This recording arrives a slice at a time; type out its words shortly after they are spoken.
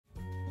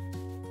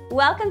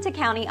Welcome to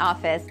County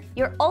Office,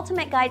 your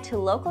ultimate guide to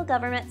local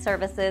government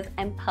services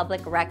and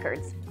public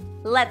records.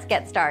 Let's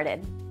get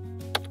started.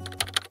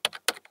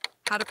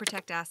 How to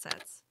protect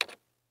assets.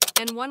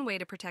 And one way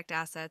to protect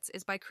assets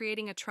is by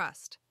creating a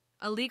trust,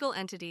 a legal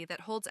entity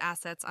that holds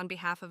assets on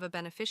behalf of a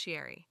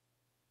beneficiary.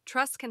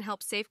 Trusts can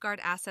help safeguard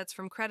assets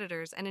from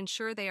creditors and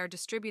ensure they are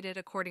distributed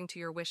according to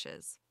your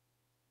wishes.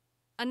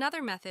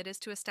 Another method is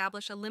to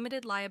establish a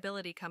limited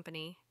liability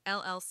company,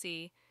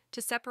 LLC,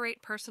 to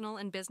separate personal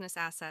and business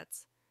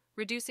assets,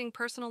 reducing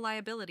personal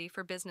liability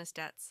for business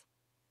debts.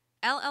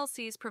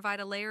 LLCs provide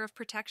a layer of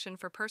protection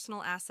for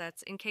personal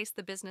assets in case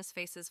the business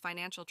faces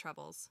financial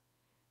troubles.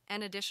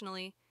 And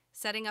additionally,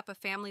 setting up a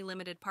family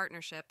limited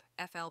partnership,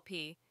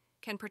 FLP,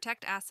 can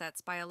protect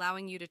assets by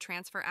allowing you to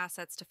transfer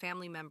assets to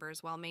family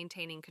members while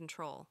maintaining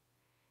control.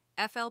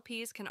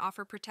 FLPs can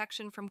offer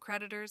protection from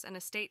creditors and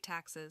estate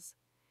taxes,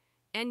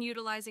 and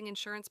utilizing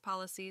insurance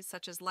policies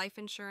such as life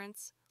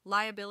insurance,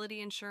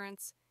 liability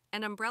insurance,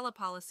 and umbrella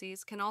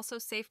policies can also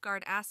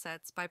safeguard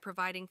assets by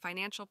providing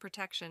financial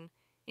protection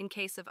in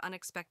case of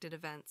unexpected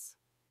events.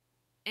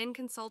 And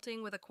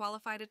consulting with a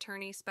qualified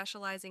attorney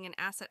specializing in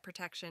asset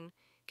protection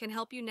can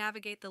help you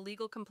navigate the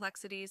legal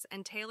complexities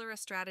and tailor a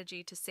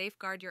strategy to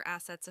safeguard your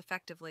assets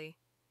effectively.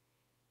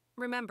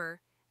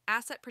 Remember,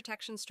 asset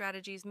protection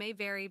strategies may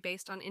vary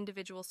based on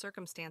individual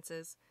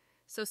circumstances,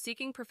 so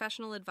seeking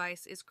professional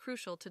advice is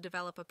crucial to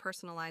develop a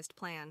personalized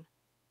plan.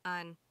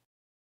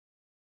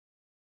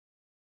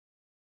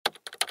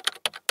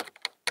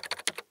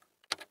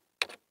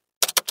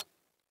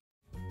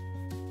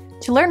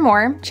 To learn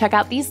more, check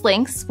out these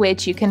links,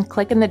 which you can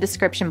click in the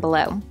description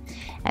below.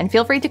 And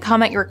feel free to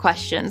comment your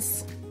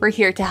questions. We're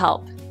here to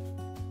help.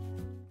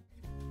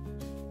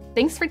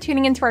 Thanks for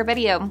tuning into our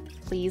video.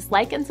 Please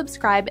like and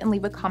subscribe and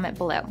leave a comment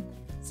below.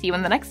 See you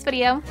in the next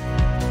video.